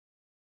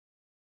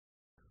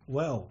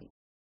Well,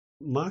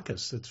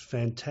 Marcus, it's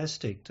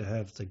fantastic to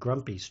have the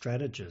Grumpy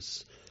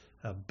Strategists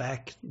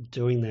back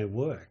doing their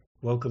work.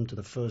 Welcome to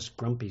the first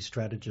Grumpy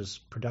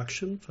Strategist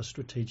production for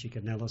Strategic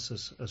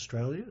Analysis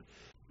Australia.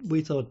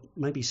 We thought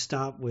maybe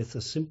start with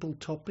a simple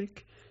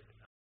topic,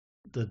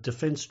 the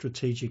Defence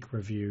Strategic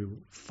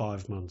Review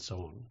 5 months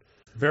on.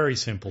 Very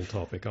simple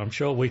topic. I'm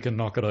sure we can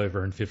knock it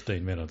over in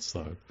 15 minutes,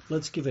 though.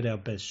 Let's give it our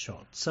best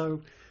shot.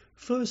 So,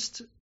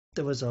 first,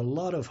 there was a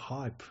lot of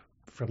hype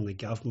from the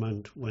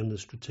government when the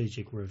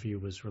Strategic Review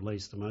was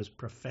released, the most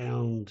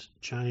profound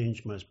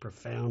change, most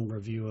profound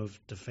review of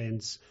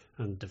defence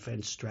and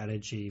defence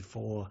strategy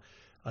for,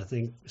 I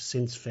think,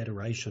 since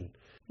Federation.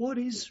 What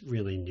is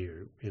really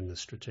new in the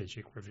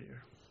Strategic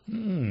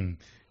Review?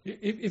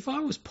 If I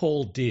was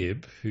Paul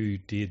Dibb, who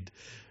did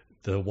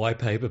the white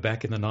paper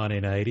back in the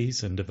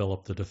 1980s and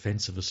developed the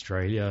Defence of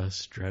Australia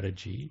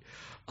strategy,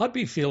 I'd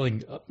be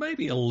feeling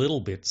maybe a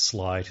little bit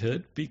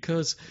slighted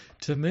because,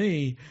 to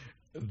me,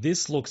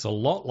 this looks a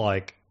lot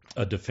like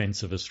a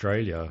Defence of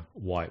Australia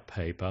white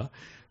paper,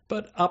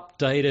 but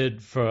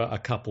updated for a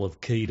couple of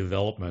key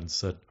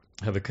developments that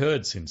have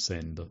occurred since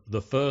then.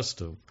 The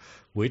first of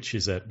which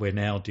is that we're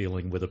now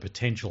dealing with a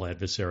potential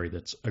adversary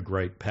that's a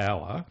great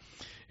power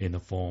in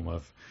the form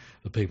of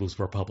the People's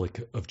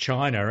Republic of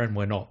China, and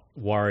we're not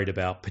worried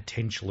about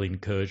potential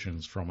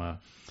incursions from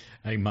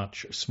a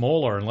much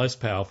smaller and less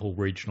powerful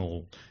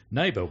regional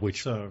neighbour,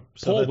 which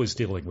Paul was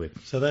dealing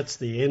with. So that's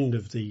the end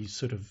of the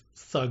sort of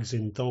thugs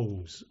in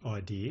thongs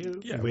idea.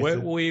 Yeah,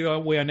 we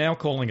are now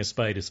calling a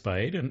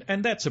spade,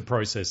 and that's a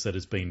process that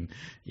has been,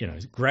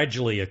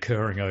 gradually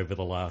occurring over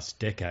the last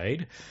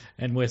decade.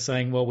 And we're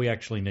saying, well, we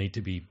actually need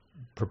to be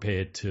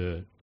prepared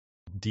to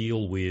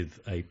deal with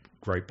a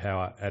great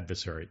power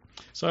adversary.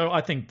 So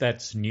I think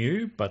that's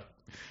new, but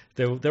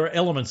there are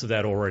elements of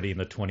that already in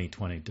the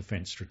 2020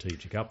 Defence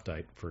Strategic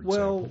Update, for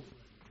example. Well,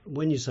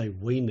 when you say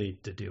we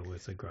need to deal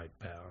with a great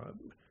power,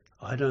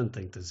 I don't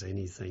think there's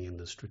anything in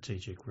the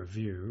Strategic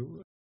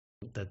Review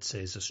that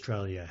says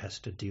Australia has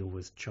to deal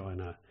with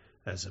China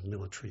as a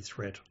military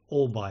threat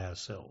all by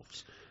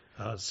ourselves.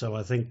 So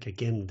I think,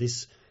 again,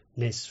 this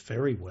nests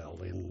very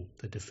well in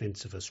the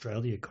Defence of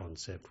Australia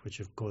concept,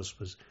 which, of course,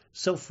 was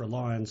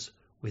self-reliance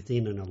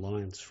within an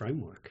alliance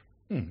framework.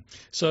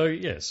 So,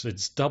 yes,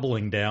 it's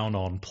doubling down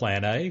on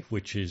Plan A,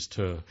 which is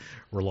to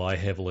rely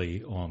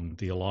heavily on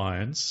the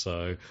alliance.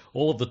 So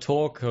all of the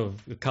talk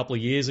of a couple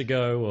of years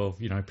ago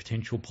of,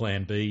 potential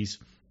Plan Bs,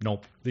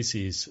 nope, this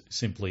is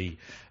simply,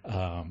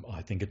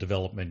 I think, a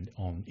development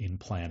in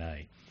Plan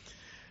A.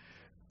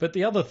 But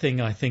the other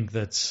thing I think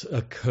that's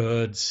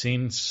occurred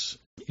since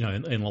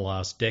in the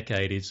last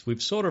decade is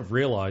we've sort of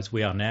realised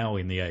we are now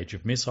in the age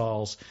of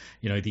missiles.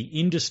 The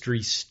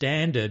industry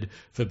standard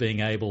for being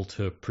able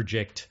to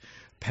project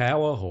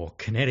power or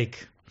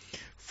kinetic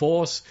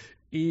force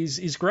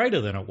is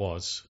greater than it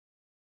was,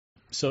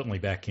 certainly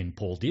back in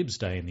Paul Dibb's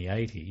day in the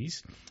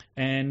 80s.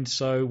 And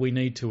so we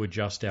need to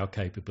adjust our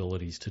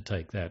capabilities to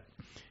take that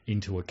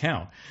into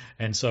account.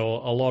 And so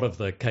a lot of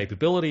the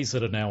capabilities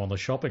that are now on the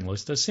shopping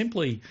list are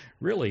simply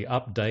really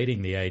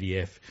updating the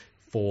ADF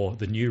for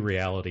the new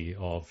reality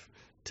of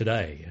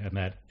today, and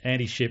that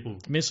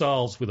anti-ship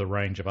missiles with a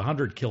range of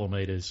 100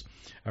 kilometres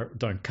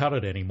don't cut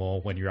it anymore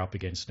when you're up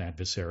against an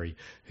adversary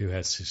who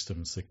has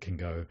systems that can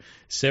go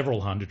several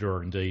hundred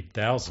or indeed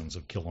thousands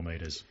of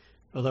kilometres.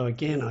 Although,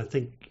 again, I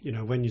think,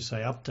 when you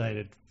say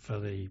updated for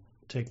the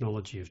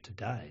technology of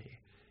today,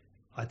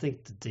 I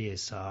think the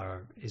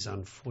DSR is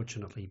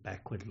unfortunately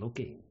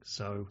backward-looking.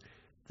 So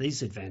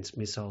these advanced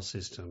missile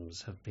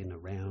systems have been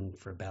around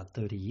for about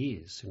 30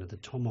 years. The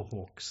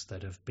Tomahawks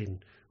that have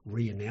been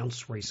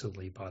re-announced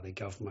recently by the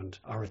government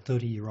are a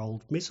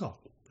 30-year-old missile.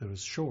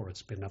 Sure,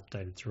 it's been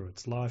updated through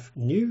its life.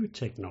 New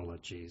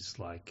technologies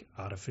like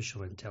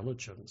artificial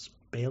intelligence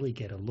barely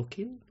get a look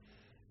in,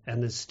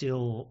 and there's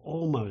still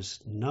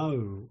almost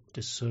no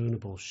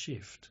discernible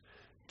shift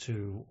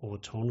to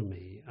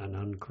autonomy and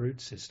uncrewed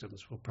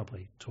systems. We'll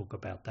probably talk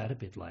about that a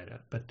bit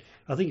later. But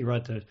I think you're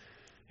right that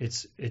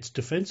it's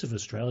Defence of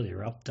Australia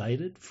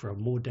updated for a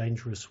more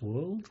dangerous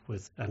world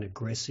with an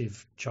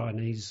aggressive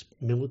Chinese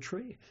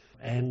military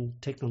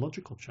and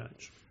technological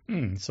change.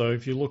 So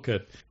if you look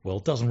at,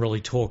 it doesn't really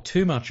talk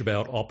too much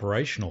about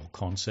operational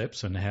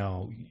concepts and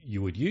how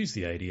you would use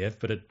the ADF,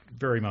 but it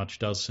very much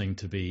does seem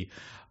to be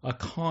a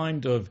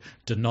kind of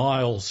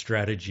denial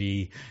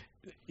strategy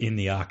in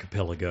the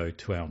archipelago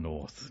to our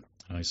north.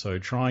 So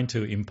trying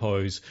to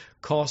impose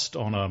cost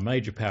on a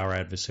major power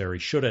adversary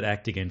should it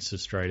act against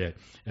Australia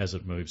as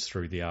it moves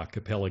through the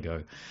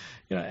archipelago.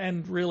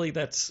 And really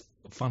that's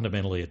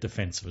fundamentally a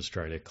Defence of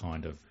Australia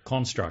kind of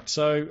construct.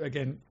 So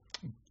again,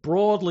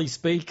 broadly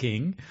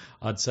speaking,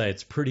 I'd say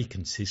it's pretty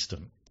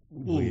consistent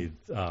with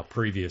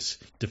previous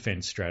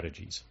defence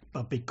strategies.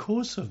 But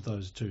because of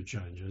those two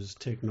changes,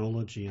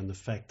 technology and the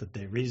fact that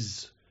there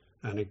is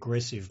an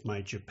aggressive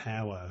major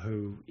power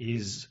who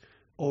is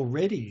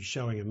already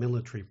showing a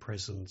military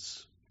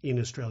presence in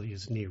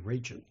Australia's near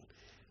region,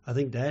 I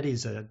think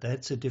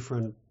that's a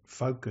different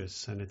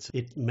focus, and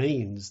it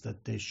means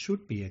that there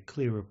should be a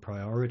clearer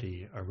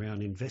priority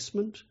around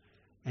investment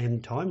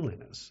and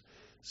timeliness.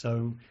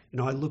 So,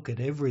 I look at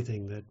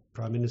everything that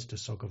Prime Minister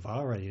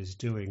Sogavare is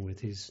doing with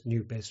his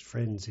new best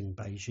friends in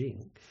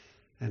Beijing,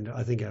 and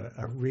I think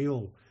a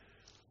real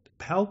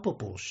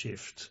palpable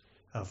shift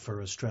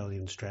for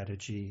Australian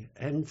strategy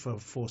and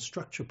for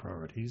structure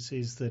priorities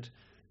is that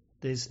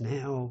there's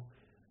now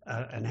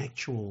an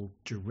actual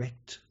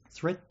direct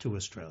threat to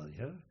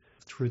Australia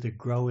through the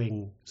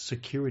growing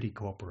security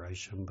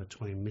cooperation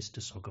between Mr.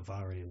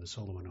 Sogavare and the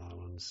Solomon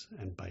Islands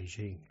and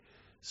Beijing.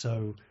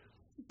 So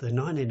the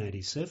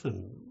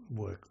 1987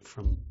 work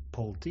from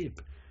Paul Dibb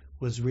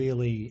was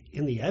really,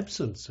 in the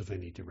absence of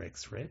any direct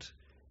threat,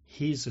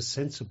 here's a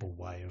sensible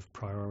way of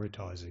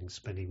prioritising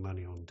spending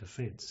money on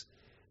defence.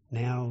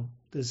 Now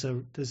there's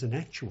an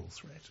actual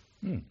threat.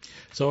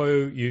 So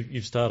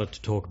you've started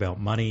to talk about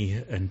money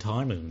and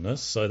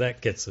timeliness, so that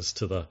gets us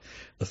to the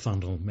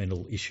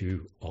fundamental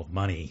issue of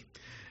money.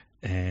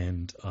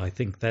 And I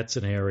think that's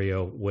an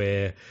area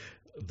where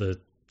the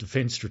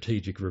Defence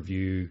Strategic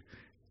Review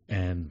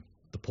and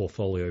the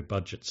portfolio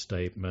budget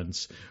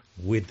statements,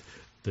 with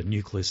the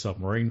nuclear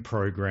submarine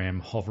program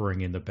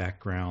hovering in the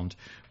background,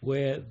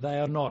 where they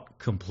are not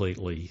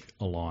completely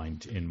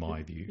aligned, in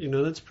my view.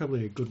 That's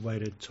probably a good way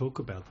to talk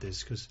about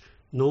this, because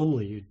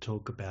normally you'd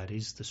talk about,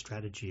 is the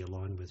strategy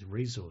aligned with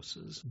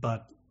resources?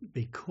 But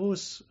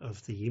because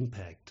of the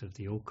impact of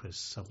the AUKUS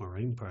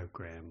submarine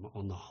program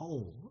on the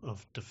whole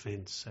of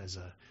defence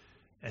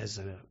as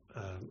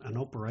an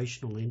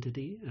operational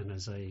entity and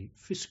as a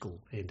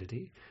fiscal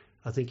entity,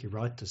 I think you're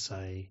right to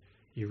say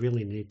you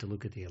really need to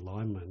look at the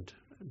alignment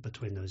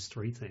between those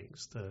three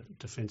things: the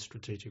Defence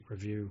Strategic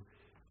Review,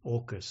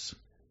 AUKUS,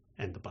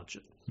 and the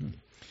budget.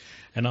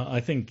 And I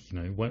think,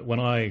 when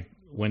I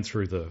went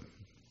through the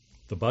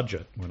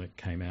budget when it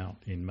came out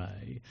in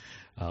May,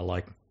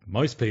 like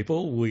most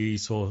people, we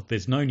saw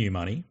there's no new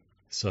money,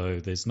 so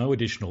there's no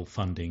additional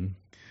funding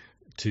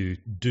to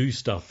do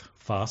stuff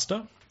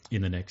faster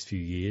in the next few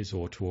years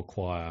or to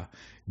acquire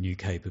new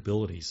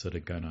capabilities that are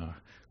going to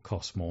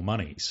cost more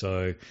money.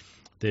 So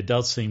there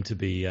does seem to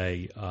be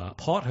a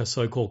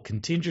so-called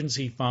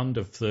contingency fund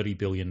of $30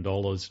 billion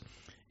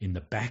in the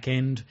back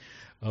end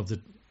of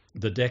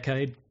the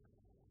decade.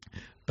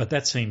 But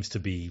that seems to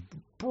be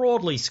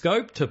broadly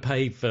scoped to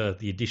pay for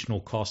the additional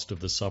cost of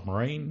the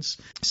submarines.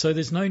 So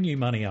there's no new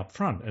money up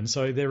front. And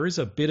so there is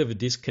a bit of a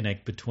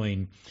disconnect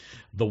between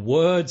the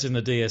words in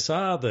the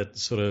DSR that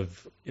sort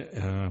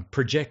of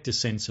project a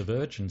sense of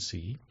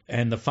urgency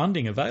and the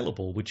funding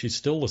available, which is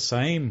still the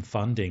same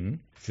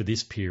funding for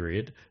this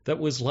period that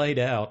was laid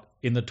out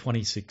in the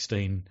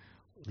 2016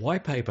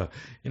 white paper.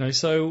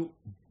 So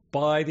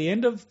by the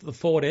end of the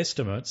forward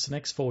estimates, the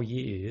next 4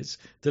 years,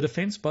 the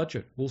defence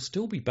budget will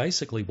still be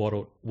basically what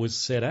it was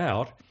set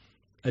out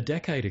a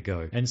decade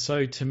ago. And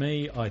so to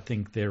me, I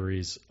think there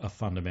is a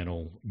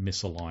fundamental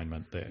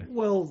misalignment there.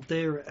 Well,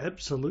 there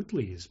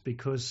absolutely is,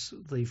 because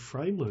the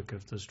framework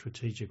of the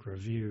strategic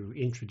review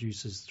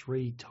introduces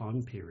 3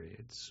 time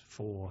periods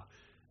for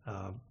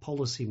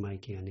policy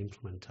making and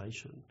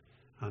implementation.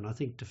 And I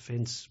think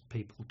defence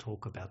people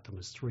talk about them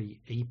as 3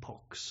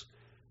 epochs,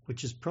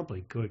 which is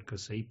probably good,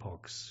 because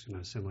epochs,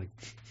 sound like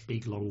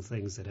big, long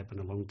things that happened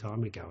a long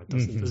time ago. It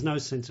doesn't. There's no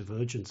sense of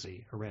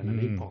urgency around an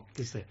epoch,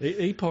 is there?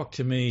 Epoch,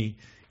 to me,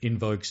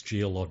 invokes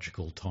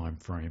geological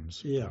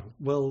timeframes. Yeah,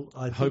 well,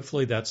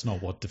 hopefully that's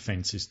not what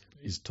defence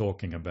is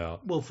talking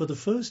about. Well, for the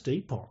first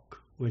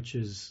epoch, which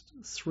is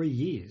 3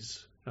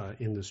 years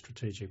in the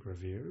strategic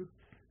review,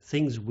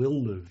 things will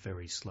move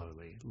very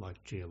slowly,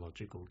 like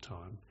geological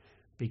time,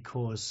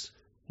 because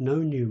no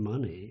new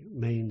money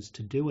means,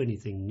 to do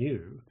anything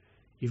new,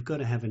 you've got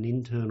to have an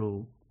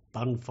internal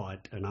bun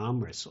fight, an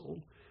arm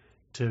wrestle,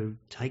 to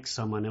take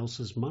someone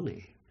else's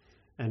money.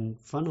 And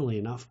funnily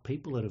enough,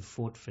 people that have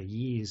fought for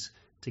years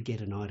to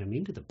get an item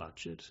into the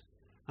budget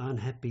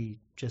aren't happy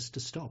just to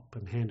stop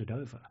and hand it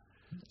over.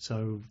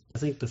 So I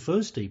think the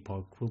first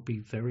epoch will be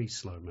very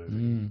slow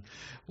moving.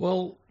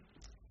 Well,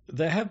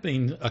 there have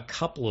been a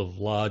couple of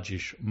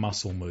largish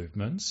muscle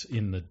movements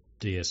in the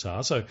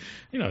DSR. So,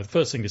 the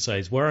first thing to say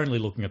is we're only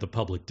looking at the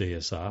public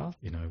DSR,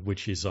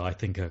 which is, I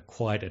think,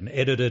 quite an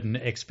edited and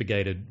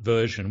expurgated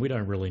version. We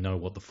don't really know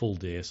what the full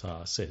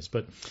DSR says.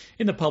 But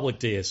in the public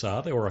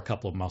DSR, there were a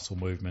couple of muscle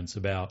movements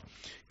about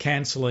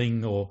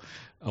cancelling or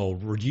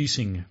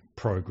reducing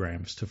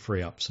programs to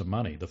free up some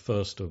money. The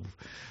first of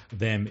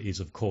them is,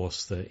 of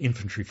course, the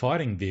infantry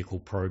fighting vehicle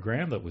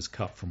program that was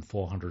cut from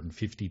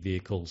 450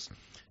 vehicles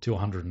to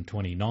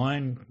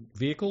 129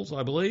 vehicles,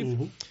 I believe.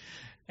 Mm-hmm.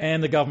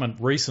 And the government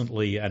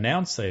recently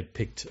announced they had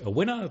picked a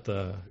winner,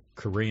 the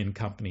Korean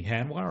company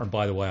Hanwha. And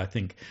by the way, I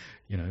think,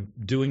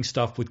 doing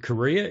stuff with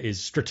Korea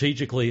is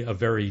strategically a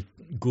very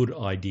good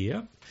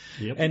idea.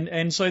 Yep.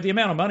 And so the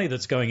amount of money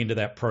that's going into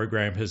that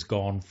program has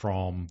gone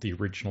from the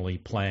originally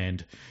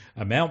planned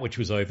amount, which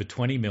was over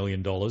 $20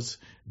 million,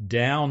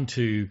 down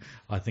to,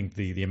 I think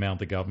the amount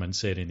the government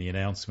said in the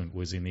announcement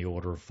was in the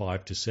order of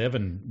 $5 to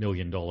 $7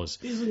 million.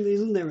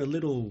 Isn't there a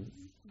little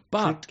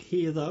But trick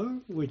here,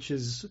 though, which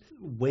is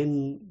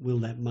when will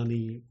that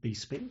money be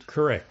spent?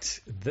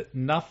 correct.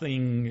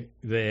 Nothing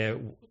there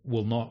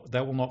will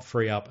not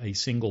free up a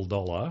single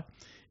dollar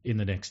in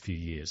the next few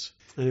years.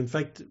 And in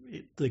fact,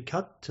 the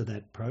cut to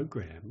that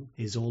program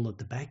is all at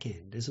the back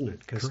end, isn't it?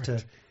 Because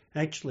to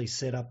actually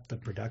set up the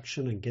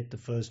production and get the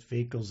first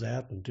vehicles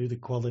out and do the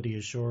quality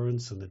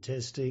assurance and the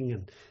testing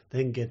and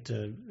then get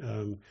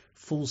to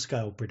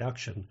full-scale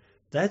production,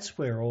 that's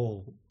where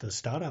all the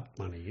startup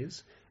money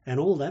is. And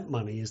all that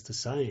money is the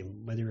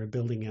same, whether you're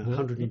building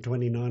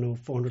 129 or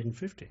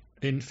 450.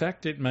 In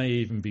fact, it may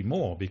even be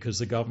more because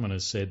the government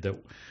has said that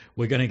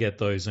we're going to get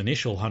those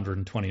initial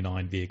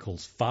 129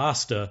 vehicles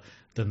faster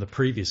than the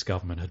previous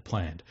government had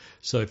planned.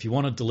 So if you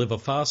want to deliver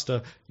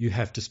faster, you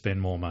have to spend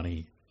more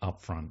money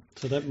up front.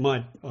 So that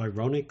might,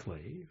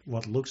 ironically,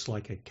 what looks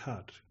like a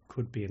cut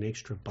could be an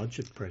extra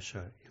budget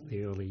pressure in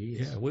the early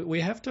years. Yeah,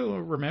 we have to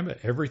remember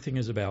everything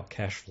is about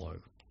cash flow.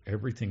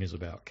 Everything is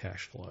about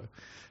cash flow.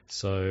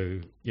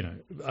 So,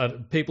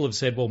 people have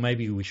said, well,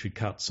 maybe we should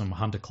cut some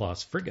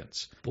Hunter-class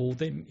frigates. Well,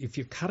 then if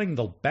you're cutting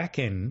the back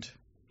end,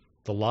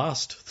 the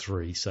last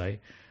three,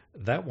 say,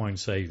 that won't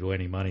save you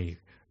any money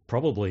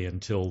probably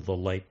until the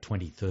late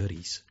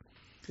 2030s.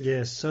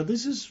 Yes, so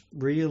this is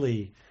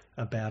really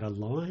about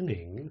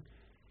aligning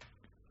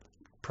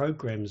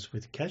programs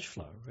with cash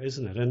flow,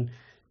 isn't it? And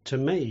to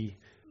me,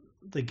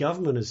 the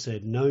government has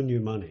said no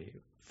new money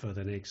for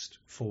the next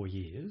 4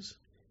 years.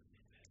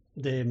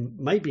 There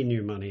may be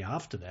new money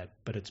after that,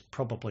 but it's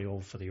probably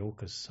all for the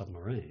AUKUS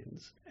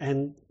submarines.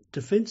 And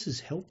defence is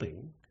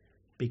helping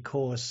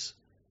because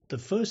the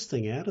first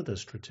thing out of the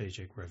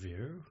strategic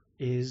review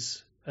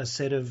is a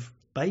set of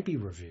baby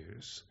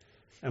reviews.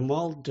 And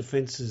while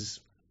defence is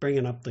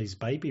bringing up these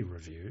baby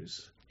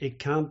reviews, it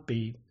can't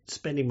be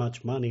spending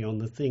much money on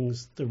the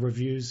things the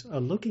reviews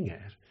are looking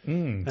at.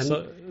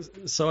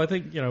 So I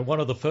think, one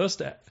of the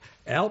first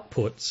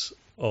outputs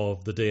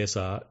of the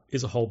DSR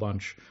is a whole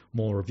bunch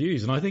more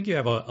reviews. And I think you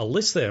have a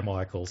list there,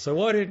 Michael. So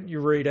why don't you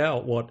read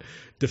out what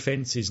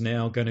Defence is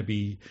now going to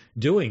be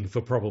doing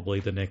for probably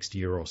the next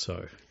year or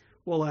so?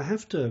 Well, I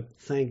have to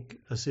thank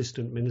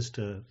Assistant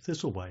Minister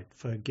Thistlethwaite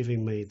for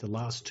giving me the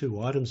last two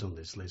items on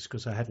this list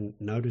because I hadn't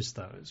noticed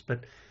those.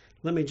 But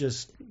let me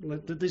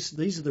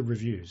these are the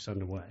reviews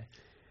underway.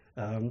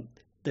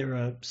 There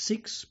are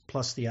 6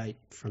 plus the 8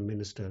 from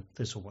Minister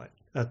Thistlethwaite,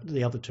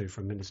 the other 2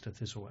 from Minister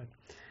Thistlethwaite.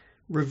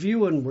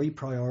 Review and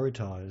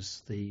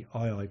reprioritise the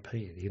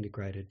IIP, the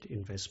Integrated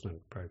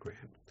Investment Program.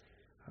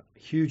 A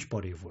huge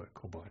body of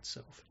work all by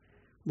itself.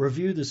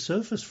 Review the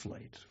surface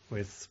fleet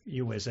with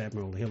US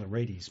Admiral Hellyer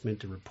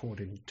meant to report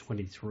in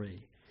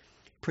 23.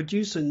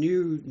 Produce a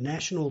new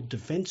national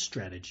defence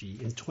strategy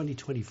in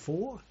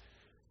 2024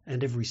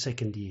 and every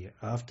second year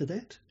after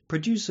that.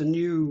 Produce a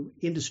new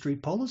industry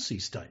policy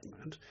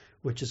statement,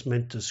 which is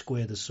meant to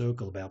square the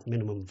circle about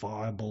minimum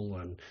viable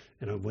and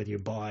whether you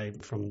buy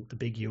from the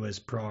big US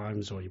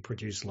primes or you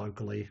produce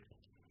locally.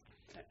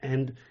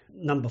 And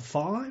number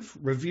 5,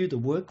 review the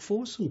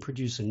workforce and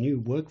produce a new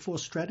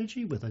workforce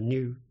strategy with a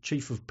new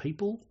chief of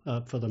people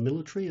for the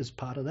military as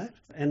part of that.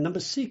 And number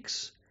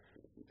 6,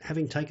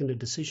 having taken a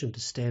decision to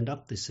stand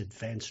up this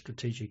Advanced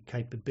Strategic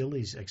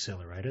Capabilities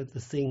Accelerator,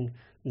 the thing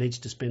needs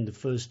to spend the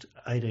first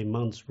 18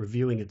 months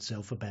reviewing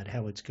itself about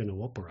how it's going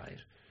to operate.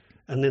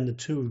 And then the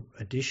 2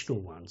 additional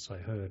ones I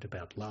heard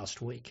about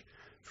last week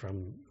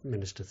from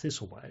Minister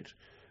Thistlethwaite,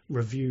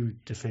 review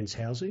defence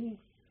housing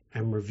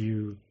and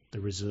review the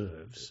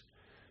reserves.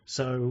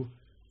 So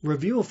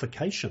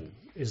reviewification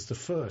is the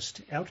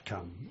first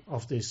outcome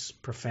of this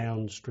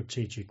profound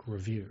strategic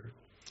review.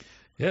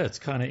 Yeah, it's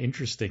kind of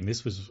interesting.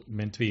 This was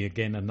meant to be,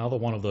 again, another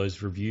one of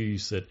those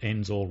reviews that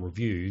ends all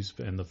reviews,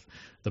 and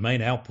the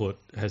main output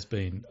has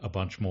been a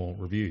bunch more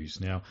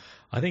reviews. Now,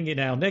 I think in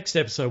our next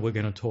episode we're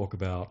going to talk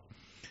about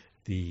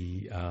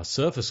the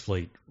surface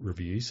fleet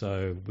review,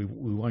 so we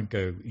won't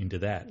go into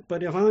that.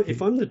 But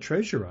if I'm the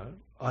Treasurer,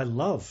 I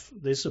love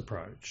this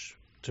approach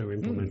to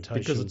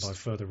implementation by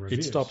further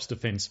reviews. It stops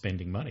defence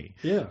spending money.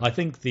 Yeah. I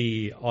think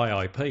the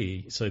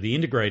IIP, so the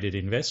Integrated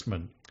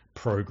Investment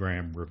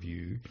Program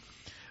review,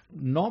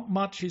 not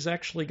much is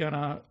actually going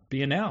to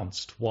be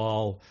announced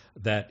while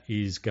that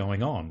is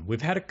going on.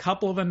 We've had a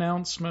couple of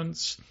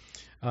announcements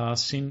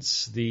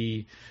since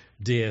the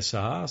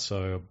DSR.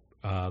 So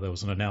there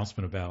was an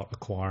announcement about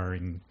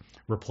acquiring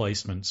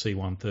replacement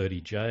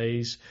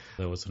C-130Js.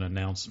 There was an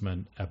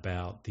announcement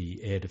about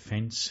the air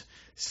defence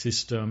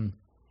system.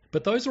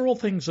 But those are all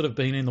things that have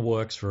been in the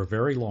works for a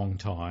very long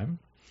time.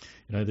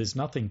 There's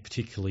nothing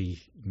particularly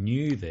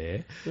new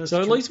there. That's so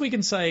at least we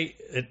can say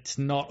it's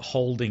not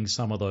holding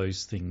some of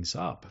those things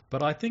up.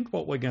 But I think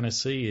what we're going to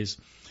see is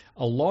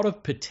a lot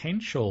of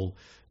potential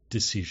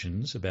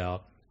decisions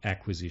about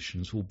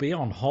acquisitions will be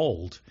on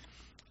hold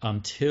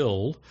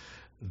until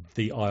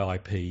the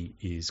IIP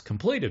is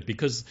completed.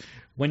 Because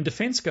when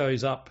defence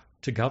goes up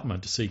to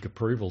government to seek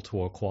approval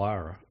to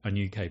acquire a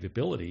new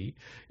capability,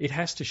 it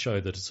has to show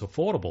that it's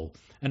affordable.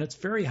 And it's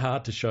very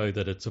hard to show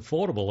that it's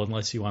affordable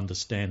unless you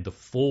understand the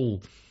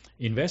full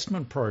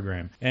investment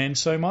program. And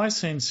so my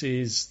sense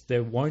is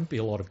there won't be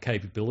a lot of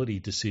capability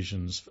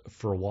decisions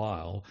for a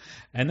while,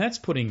 and that's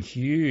putting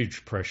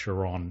huge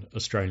pressure on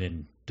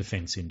Australian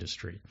defence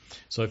industry.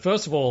 So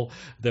first of all,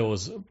 there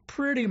was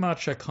pretty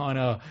much a kind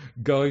of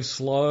go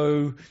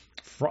slow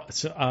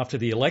after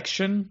the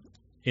election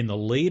in the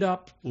lead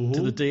up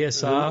to the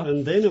DSR.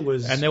 And then it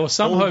was... And there were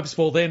some hopes,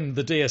 well, then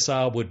the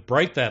DSR would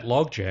break that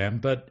logjam,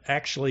 but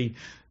actually...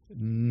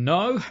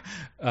 No,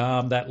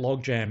 that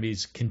logjam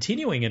is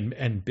continuing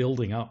and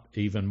building up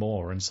even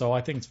more. And so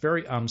I think it's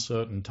very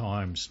uncertain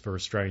times for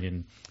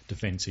Australian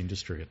defence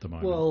industry at the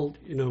moment. Well,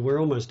 we're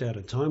almost out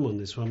of time on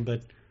this one,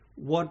 but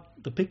what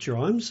the picture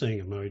I'm seeing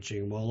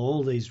emerging while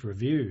all these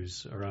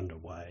reviews are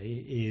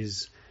underway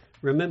is,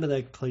 remember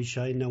that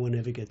cliche, no one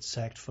ever gets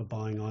sacked for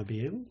buying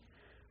IBM?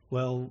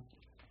 Well,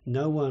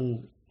 no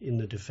one in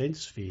the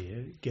defence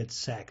sphere gets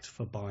sacked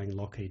for buying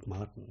Lockheed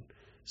Martin.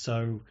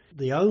 So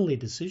the only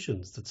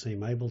decisions that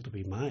seem able to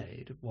be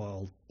made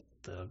while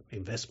the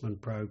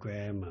investment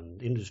program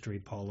and industry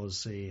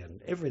policy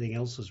and everything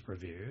else is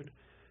reviewed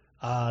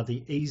are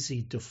the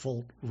easy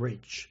default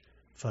reach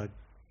for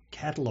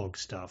catalogue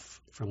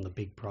stuff from the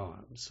big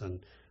primes.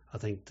 And I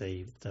think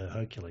the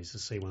Hercules, the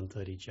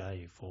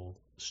C-130J, fall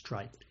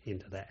straight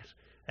into that,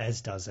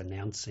 as does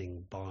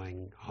announcing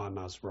buying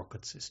HIMARS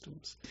rocket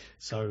systems.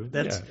 So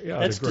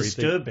that's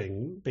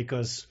disturbing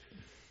because...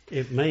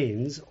 it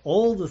means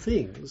all the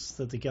things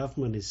that the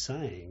government is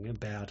saying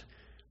about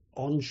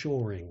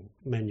onshoring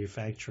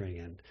manufacturing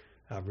and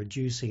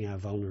reducing our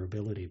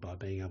vulnerability by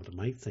being able to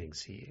make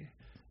things here,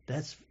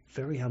 that's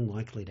very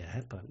unlikely to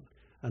happen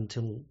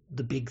until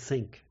the big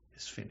think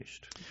is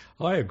finished.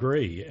 I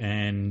agree.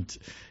 And,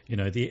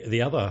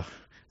 the other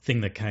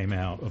thing that came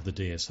out of the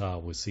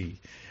DSR was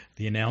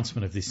the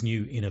announcement of this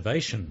new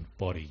innovation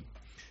body,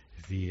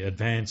 the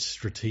Advanced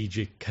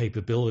Strategic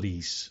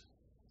Capabilities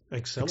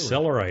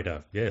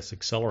Accelerator. Yes,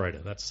 accelerator.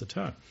 That's the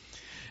term.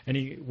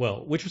 And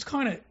which was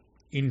kind of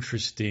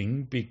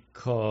interesting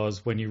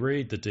because when you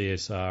read the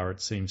DSR,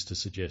 it seems to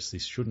suggest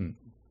this shouldn't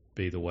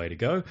be the way to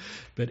go.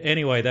 But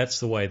anyway, that's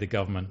the way the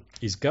government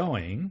is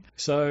going.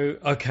 So,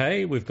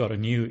 okay, we've got a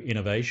new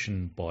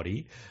innovation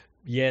body,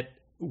 yet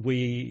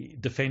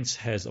Defence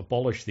has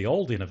abolished the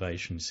old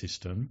innovation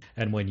system.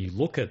 And when you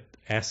look at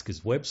ASCA's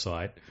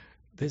website,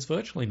 there's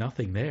virtually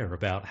nothing there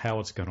about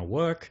how it's going to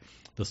work,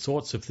 the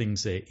sorts of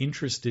things they're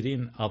interested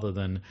in other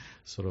than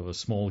sort of a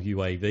small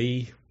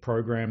UAV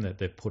program that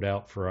they've put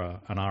out for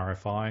an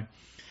RFI.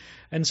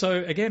 And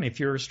so, again, if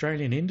you're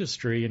Australian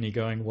industry and you're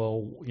going,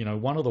 well,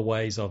 one of the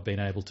ways I've been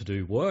able to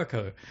do work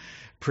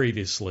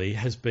previously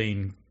has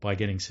been by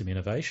getting some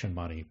innovation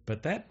money.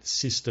 But that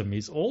system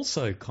is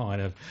also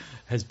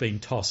has been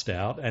tossed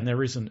out and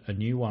there isn't a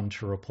new one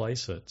to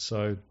replace it.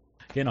 So,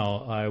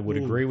 I would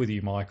agree with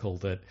you, Michael,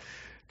 that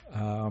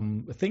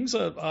things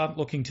aren't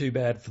looking too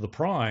bad for the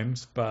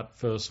primes, but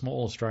for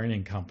small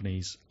Australian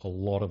companies, a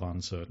lot of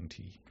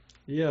uncertainty.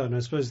 Yeah, and I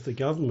suppose the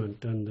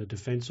government and the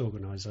defence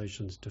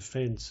organisations'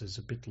 defence is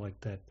a bit like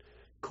that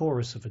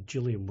chorus of a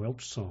Gillian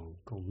Welch song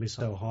called Miss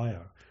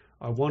Ohio.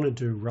 I want to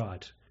do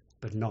right,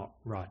 but not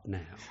right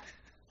now.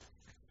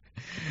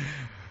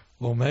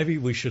 Well, maybe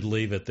we should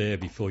leave it there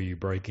before you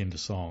break into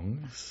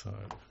song. So.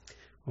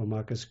 Well,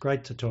 Marcus,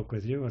 great to talk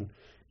with you and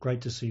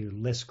great to see you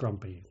less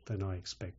grumpy than I expected.